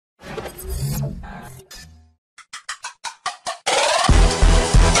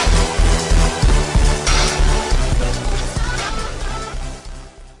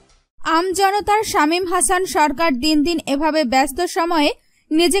আমজনতার শামীম হাসান সরকার দিন দিন এভাবে ব্যস্ত সময়ে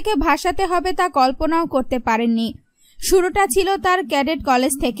নিজেকে ভাসাতে হবে তা কল্পনাও করতে পারেননি। শুরুটা ছিল তার ক্যাডেট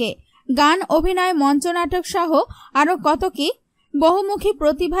কলেজ থেকে। গান, অভিনয়, মঞ্চনাটক সহ আরো কত কি। বহুমুখী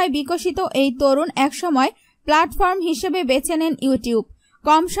প্রতিভায় বিকশিত এই তরুণ একসময় প্ল্যাটফর্ম হিসেবে বেছে নেন ইউটিউব।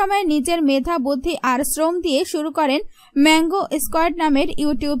 কম সময়ে নিজের মেধা, বুদ্ধি আর শ্রম দিয়ে শুরু করেন ম্যাঙ্গো স্কোয়াড নামের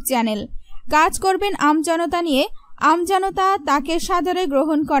ইউটিউব চ্যানেল। কাজ করবেন আমজনতা নিয়ে। আমজনতা তাকে সাদরে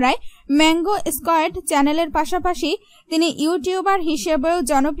গ্রহণ করায় ম্যাঙ্গো স্কোয়াড চ্যানেলের পাশাপাশি তিনি ইউটিউবার হিসেবেও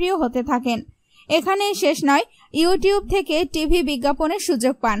জনপ্রিয় হতে থাকেন। এখানেই শেষ নয়, ইউটিউব থেকে টিভি বিজ্ঞাপনের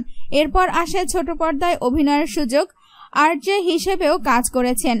সুযোগ পান। এরপর আসে ছোট পর্দায় অভিনয়ের সুযোগ। আরজে হিসেবেও কাজ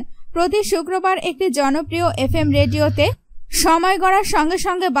করেছেন। প্রতি শুক্রবার একটি জনপ্রিয় এফএম রেডিওতে সময় গড়ার সঙ্গে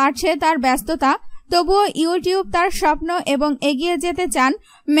সঙ্গে বাড়ছে তার ব্যস্ততা। তবুও ইউটিউব তার স্বপ্ন এবং এগিয়ে যেতে চান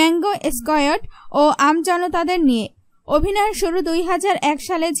ম্যাঙ্গো স্কোয়াড ও আমজনতাদের নিয়ে। অভিনয়ের শুরু 2001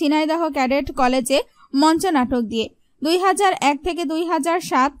 সালে ঝিনাইদহ ক্যাডেট কলেজে মঞ্চনাটক দিয়ে। 2001 থেকে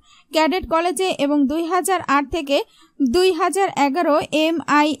 2007 ক্যাডেট কলেজে এবং 2008 থেকে 2011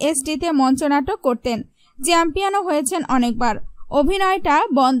 MISTতে মঞ্চনাটক করতেন। চ্যাম্পিয়নও হয়েছেন অনেকবার। অভিনয়টা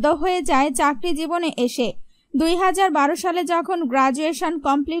বন্ধ হয়ে যায় চাকরি জীবনে এসে। 2012 সালে যখন গ্রাজুয়েশন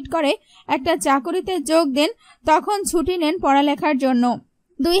কমপ্লিট করে একটা চাকুরিতে যোগ দেন, তখন ছুটি নেন পড়ালেখার জন্য।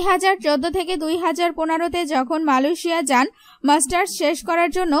 2014 থেকে 2015তে যখন মালয়েশিয়া যান মাস্টার্স শেষ করার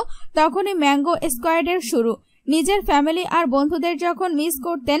জন্য, তখনই ম্যাঙ্গো স্কোয়াডের শুরু। নিজের ফ্যামিলি আর বন্ধুদের যখন মিস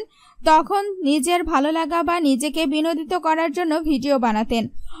করতেন, তখন নিজের ভালো লাগা বা নিজেকে বিনোদিত করার জন্য ভিডিও বানাতেন।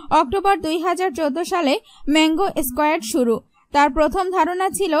 অক্টোবর 2014 সালে ম্যাঙ্গো স্কোয়াড শুরু। তার প্রথম ধারণা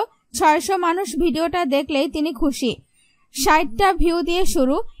ছিল 600 মানুষ ভিডিওটা দেখলেই তিনি খুশি। 60টা ভিউ দিয়ে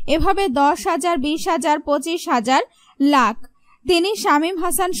শুরু। এভাবে 10,000, 20,000, 25,000, লাখ। তিনি শামীম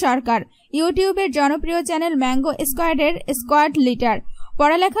হাসান সরকার, ইউটিউবের জনপ্রিয় চ্যানেল ম্যাঙ্গো স্কোয়াডের স্কোয়াড লিডার।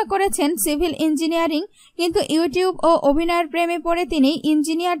 পড়ালেখা করেছেন সিভিল ইঞ্জিনিয়ারিং, কিন্তু ইউটিউব ও অভিনয়ের প্রেমে পড়ে তিনি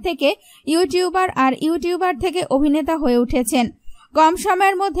ইঞ্জিনিয়ার থেকে ইউটিউবার আর ইউটিউবার থেকে অভিনেতা হয়ে উঠেছেন। কম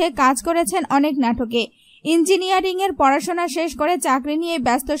সময়ের মধ্যে কাজ করেছেন অনেক নাটকে। ইঞ্জিনিয়ারিং এর পড়াশোনা শেষ করে চাকরি নিয়ে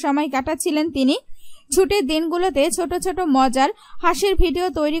ব্যস্ত সময় কাটাচ্ছিলেন তিনি। ছুটির দিনগুলোতে ছোট ছোট মজার হাসির ভিডিও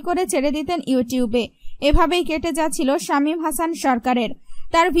তৈরি করে ছেড়ে দিতেন ইউটিউবে। এভাবেই কেটে যাচ্ছিল শামীম হাসান সরকারের।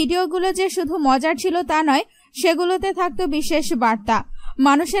 তার ভিডিওগুলো যে শুধু মজার ছিল তা নয়, সেগুলোতে থাকতো বিশেষ বার্তা।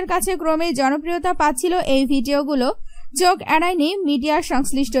 মানুষের কাছে ক্রমেই জনপ্রিয়তা পাচ্ছিল এই ভিডিওগুলো। চোখ এড়ায়নি মিডিয়ার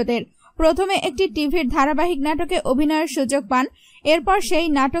সংশ্লিষ্টদের। প্রথমে একটি টিভির ধারাবাহিক নাটকে অভিনয়ের সুযোগ পান। এরপর সেই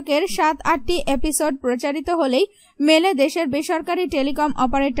নাটকের 7-8টি এপিসোড প্রচারিত হলেই মেলে দেশের বেসরকারি টেলিকম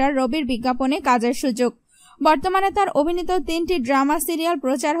অপারেটর রবির বিজ্ঞাপনে কাজের সুযোগ। বর্তমানে তার অভিনীত 3টি ড্রামা সিরিয়াল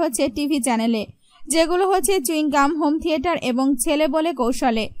প্রচার হচ্ছে টিভি চ্যানেলে, যেগুলো হচ্ছে চুইংগাম, হোম থিয়েটার এবং ছেলে বলে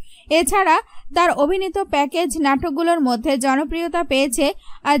কৌশলে। এছাড়া তার অভিনীত প্যাকেজ নাটকগুলোর মধ্যে জনপ্রিয়তা পেয়েছে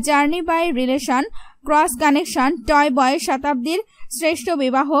আ journey by relation, cross connection, toy বয়, শতাব্দীর শ্রেষ্ঠ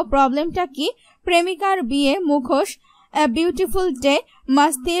বিবাহ, প্রবলেমটা কি, প্রেমিকার বিয়ে, মুখোশ, a beautiful day,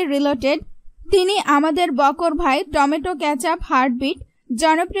 Masti related, তিনি আমাদের বকর ভাই, টমেটো ক্যাচআপ, হার্টবিট।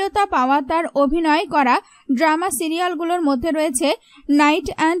 জনপ্রিয়তা পাওয়া তার অভিনয় করা ড্রামা সিরিয়ালগুলোর মধ্যে রয়েছে night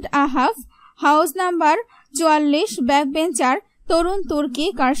and a half, house number 44, backbencher, তরুণ তুর্কি,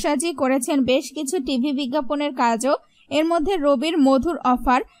 কারসাজি। করেছেন বেশ কিছু টিভি বিজ্ঞাপনের কাজও। এর মধ্যে রবির মধুর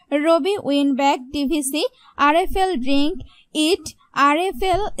offer, Rabi উইনব্যাক, TVC, RFL drink it,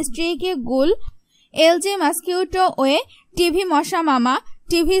 RFL স্ট্রিকে গুল, এলজি মাস্কিউটো ওয়ে, টিভি মশা মামা,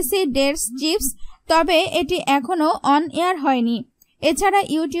 টিভিসি ডেটস চিপস। তবে এটি এখনো অন এয়ার হয়নি। এছাড়া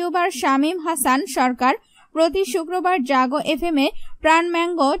ইউটিউবার শামীম হাসান সরকার প্রতি শুক্রবার জাগো এফএমে প্রাণ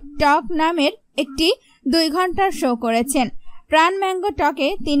ম্যাঙ্গো টক নামের একটি 2 ঘন্টার শো করেছেন। প্রাণ ম্যাঙ্গো টকে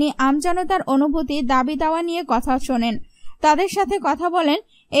তিনি আমজনতার অনুভূতি, দাবি দাওয়া নিয়ে কথা শোনেন, তাদের সাথে কথা বলেন।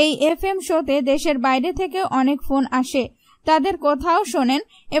 এই এফএম শোতে দেশের বাইরে থেকে অনেক ফোন আসে, তাদের কথাও শোনেন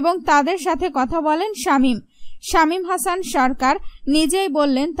এবং তাদের সাথে কথা বলেন শামীম হাসান সরকার নিজেই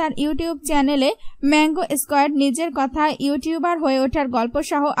বললেন তার ইউটিউব চ্যানেলে ম্যাঙ্গো স্কোয়াড নিজের কথা, ইউটিউবার হয়ে ওঠার গল্প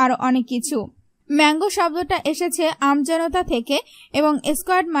সহ আরো অনেক কিছু। ম্যাঙ্গো শব্দটা এসেছে আমজনতা থেকে এবং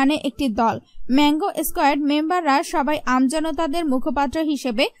স্কোয়াড মানে একটি দল। ম্যাঙ্গো স্কোয়াড মেম্বাররা সবাই আমজনতাদের মুখপাত্র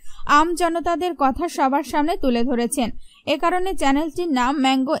হিসেবে আমজনতাদের কথা সবার সামনে তুলে ধরেছেন। এ কারণে চ্যানেলটির নাম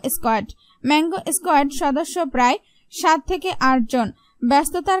ম্যাঙ্গো স্কোয়াড। ম্যাঙ্গো স্কোয়াড সদস্য প্রায় 7 থেকে 8 জন।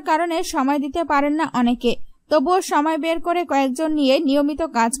 ব্যস্ততার কারণে সময় দিতে পারেন না অনেকে, তবুও সময় বের করে কয়েকজন নিয়ে নিয়মিত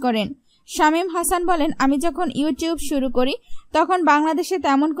কাজ করেন। শামীম হাসান বলেন, আমি যখন ইউটিউব শুরু করি তখন বাংলাদেশে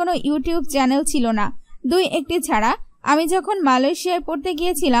তেমন কোনো ইউটিউব চ্যানেল ছিল না, 2-1টি ছাড়া। আমি যখন মালয়েশিয়ায় পড়তে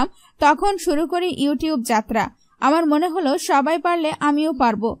গিয়েছিলাম তখন শুরু করি ইউটিউব যাত্রা। আমার মনে হলো সবাই পারলে আমিও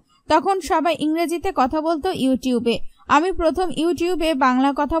পারবো। তখন সবাই ইংরেজিতে কথা বলতো ইউটিউবে, আমি প্রথম ইউটিউবে বাংলা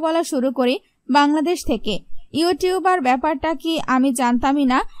কথা বলা শুরু করি বাংলাদেশ থেকে। ইউটিউবার ব্যাপারটা কি আমি জানতামই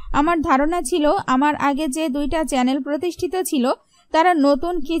না। আমার ধারণা ছিল আমার আগে যে 2টা চ্যানেল প্রতিষ্ঠিত ছিল তারা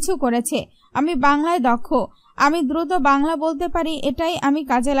নতুন কিছু করেছে। আমি বাংলায় দক্ষ, আমি দ্রুত বাংলা বলতে পারি, এটাই আমি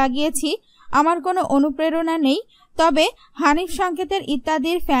কাজে লাগিয়েছি। আমার কোনো অনুপ্রেরণা নেই, তবে হানিফ সংকেতের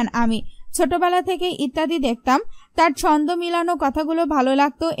ইত্যাদির ফ্যান আমি। ছোটবেলা থেকে ইত্যাদি দেখতাম, তার ছন্দ মিলানো কথাগুলো ভালো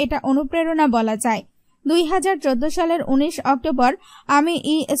লাগতো, এটা অনুপ্রেরণা বলা যায়। 2014 সালের 19 অক্টোবর আমি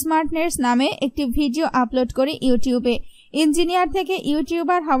স্মার্টনেস নামে একটি ভিডিও আপলোড করি ইউটিউবে। ইঞ্জিনিয়ার থেকে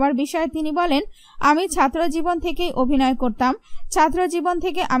ইউটিউবার হওয়ার বিষয়ে তিনি বলেন, আমি ছাত্র জীবন থেকেই অভিনয় করতাম। ছাত্র জীবন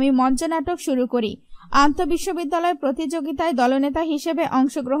থেকে আমি মঞ্চনাটক শুরু করি। আন্তঃবিশ্ববিদ্যালয় প্রতিযোগিতায় দলনেতা হিসেবে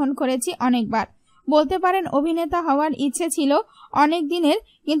অংশগ্রহণ করেছি অনেকবার। বলতে পারেন অভিনেতা হওয়ার ইচ্ছে ছিল অনেক দিনের,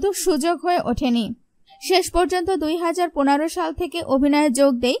 কিন্তু সুযোগ হয়ে ওঠেনি। শেষ পর্যন্ত 2015 সাল থেকে অভিনয়ে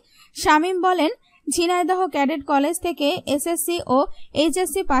যোগ দেই। শামীম বলেন, ঝিনাইদহ ক্যাডেট কলেজ থেকে এসএসসি ও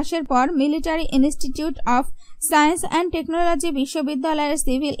এইচএসসি পাশের পর military institute of science and technology বিশ্ববিদ্যালয়ের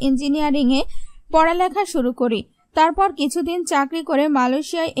সিভিল ইঞ্জিনিয়ারিংয়ে পড়ালেখা শুরু করি। তারপর কিছুদিন চাকরি করে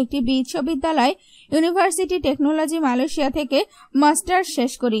মালয়েশিয়ায় একটি বিশ্ববিদ্যালয় ইউনিভার্সিটি টেকনোলজি মালয়েশিয়া থেকে মাস্টার্স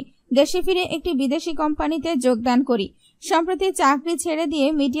শেষ করি। দেশে ফিরে একটি বিদেশি কোম্পানিতে যোগদান করি। সম্প্রতি চাকরি ছেড়ে দিয়ে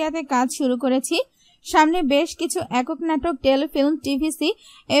মিডিয়াতে কাজ শুরু করেছি। সামনে বেশ কিছু একক নাটক, টেলিফিল্ম, টিভিসি,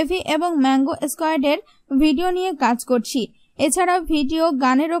 এভি এবং ম্যাঙ্গো স্কোয়াডের ভিডিও নিয়ে কাজ করছি। এছাড়াও ভিডিও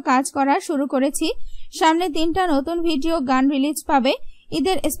গানেরও কাজ করা শুরু করেছি। সামনে 3টা নতুন ভিডিও গান রিলিজ পাবে।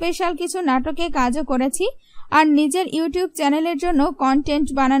 ঈদের স্পেশাল কিছু নাটকে কাজও করেছি, আর নিজের ইউটিউব চ্যানেলের জন্য কন্টেন্ট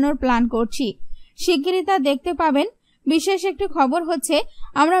বানানোর প্ল্যান করছি। শিগগিরই তা দেখতে পাবেন। বিশেষ একটি খবর হচ্ছে,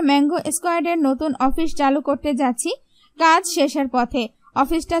 আমরা ম্যাঙ্গো স্কোয়াডের নতুন অফিস চালু করতে যাচ্ছি। কাজ শেষের পথে।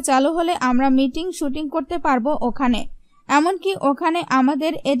 অফিসটা চালু হলে আমরা মিটিং, শুটিং করতে পারবো ওখানে। এমনকি ওখানে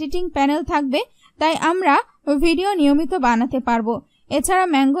আমাদের এডিটিং প্যানেল থাকবে, তাই আমরা ভিডিও নিয়মিত বানাতে পারবো। এছাড়া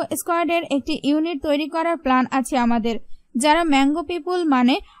ম্যাঙ্গো স্কোয়াডের একটি ইউনিট তৈরি করার প্ল্যান আছে আমাদের, যারা ম্যাঙ্গো পিপুল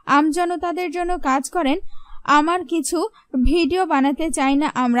মানে আমজনতাদের জন্য কাজ করেন। আমার কিছু ভিডিও বানাতে চাই না,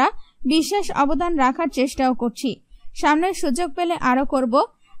 আমরা বিশেষ অবদান রাখার চেষ্টাও করছি। সামনের সুযোগ পেলে আরো করব।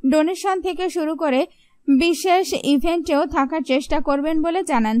 ডোনেশন থেকে শুরু করে বিশেষ ইভেন্টেও থাকার চেষ্টা করবেন বলে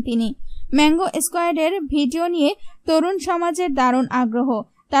জানান তিনি। ম্যাঙ্গো স্কোয়াডের ভিডিও নিয়ে তরুণ সমাজের দারুণ আগ্রহ।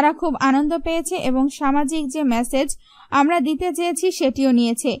 তারা খুব আনন্দ পেয়েছে এবং সামাজিক যে মেসেজ আমরা দিতে চেয়েছি সেটিও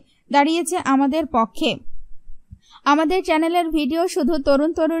নিয়েছে, দাঁড়িয়েছে আমাদের পক্ষে। আমাদের চ্যানেলের ভিডিও শুধু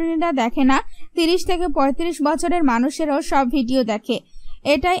তরুণ তরুণীরা দেখে না, 30 থেকে 35 বছরের মানুষেরাও সব ভিডিও দেখে।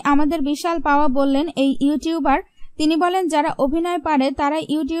 এটাই আমাদের বিশাল পাওয়া বললেন এই ইউটিউবার। তিনি বলেন, যারা অভিনয় পারে তারা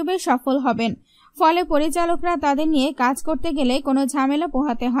ইউটিউবে সফল হবেন। ফলে পরিচালকরা তাদের নিয়ে কাজ করতে গেলে কোনো ঝামেলা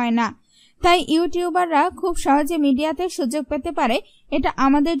পোহাতে হয় না। তাই ইউটিউবাররা খুব সহজে মিডিয়াতে সুযোগ পেতে পারে, এটা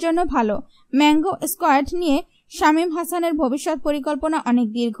আমাদের জন্য ভালো। ম্যাঙ্গো স্কোয়াড নিয়ে শামীম হাসানের ভবিষ্যৎ পরিকল্পনা অনেক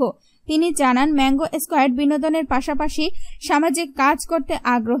দীর্ঘ। তিনি জানান, ম্যাঙ্গো স্কোয়াড বিনোদনের পাশাপাশি সামাজিক কাজ করতে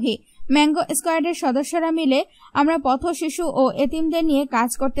আগ্রহী। ম্যাঙ্গো স্কোয়াডের সদস্যরা মিলে আমরা পথ শিশু ও এতিমদের নিয়ে কাজ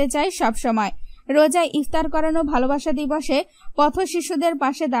করতে চাই সব সময়। রোজায় ইফতার করানো, ভালোবাসা দিবসে পথ শিশুদের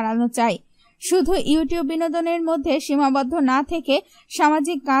পাশে দাঁড়ানো চাই। শুধু ইউটিউব বিনোদনের মধ্যে সীমাবদ্ধ না থেকে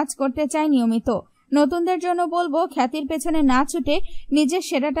সামাজিক কাজ করতে চাই নিয়মিত। নতুনদের জন্য বলবো, খ্যাতির পেছনে না ছুটে নিজের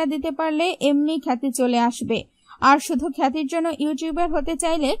সেরাটা দিতে পারলে এমনি খ্যাতি চলে আসবে। আর শুধু খ্যাতির জন্য ইউটিউবার হতে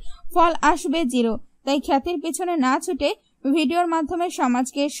চাইলে ফল আসবে জিরো। তাই খ্যাতির পেছনে না ছুটে ভিডিওর মাধ্যমে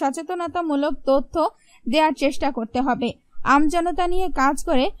সমাজকে সচেতনতামূলক তথ্য দেওয়ার চেষ্টা করতে হবে। আমজনতা নিয়ে কাজ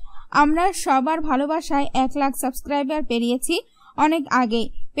করে আমরা সবার ভালোবাসায় 1 লাখ সাবস্ক্রাইবার পেরিয়েছি অনেক আগেই।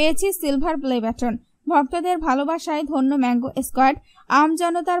 পেয়েছি সিলভার প্লে বাটন। ভক্তদের ভালোবাসায় ধন্য ম্যাঙ্গো স্কোয়াড।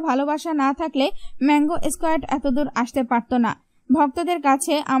 আমজনতার ভালোবাসা না থাকলে ম্যাঙ্গো স্কোয়াড এতদূর আসতে পারত না। ভক্তদের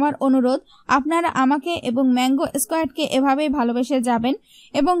কাছে আমার অনুরোধ, আপনারা আমাকে এবং ম্যাঙ্গো স্কোয়াডকে এভাবেই ভালোবেসে যাবেন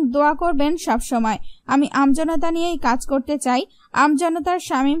এবং দোয়া করবেন সব সময়। আমি আমজনতা নিয়েই কাজ করতে চাই। আমজনতার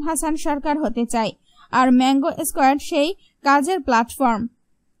শামীম হাসান সরকার হতে চাই। আর ম্যাঙ্গো স্কোয়াড সেই কাজের প্ল্যাটফর্ম।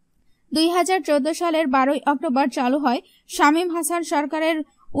 2014 সালের 12 অক্টোবর চালু হয় শামীম হাসান সরকারের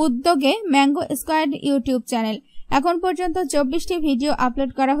উদ্যোগে ম্যাঙ্গো স্কোয়াড ইউটিউব চ্যানেল। এখন পর্যন্ত 24টি ভিডিও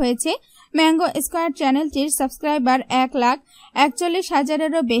আপলোড করা হয়েছে। ম্যাঙ্গো স্কোয়াড চ্যানেলটির সাবস্ক্রাইবার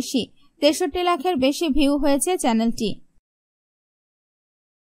 1,41,000-এরও বেশি। 63 লাখের বেশি ভিউ হয়েছে চ্যানেলটি।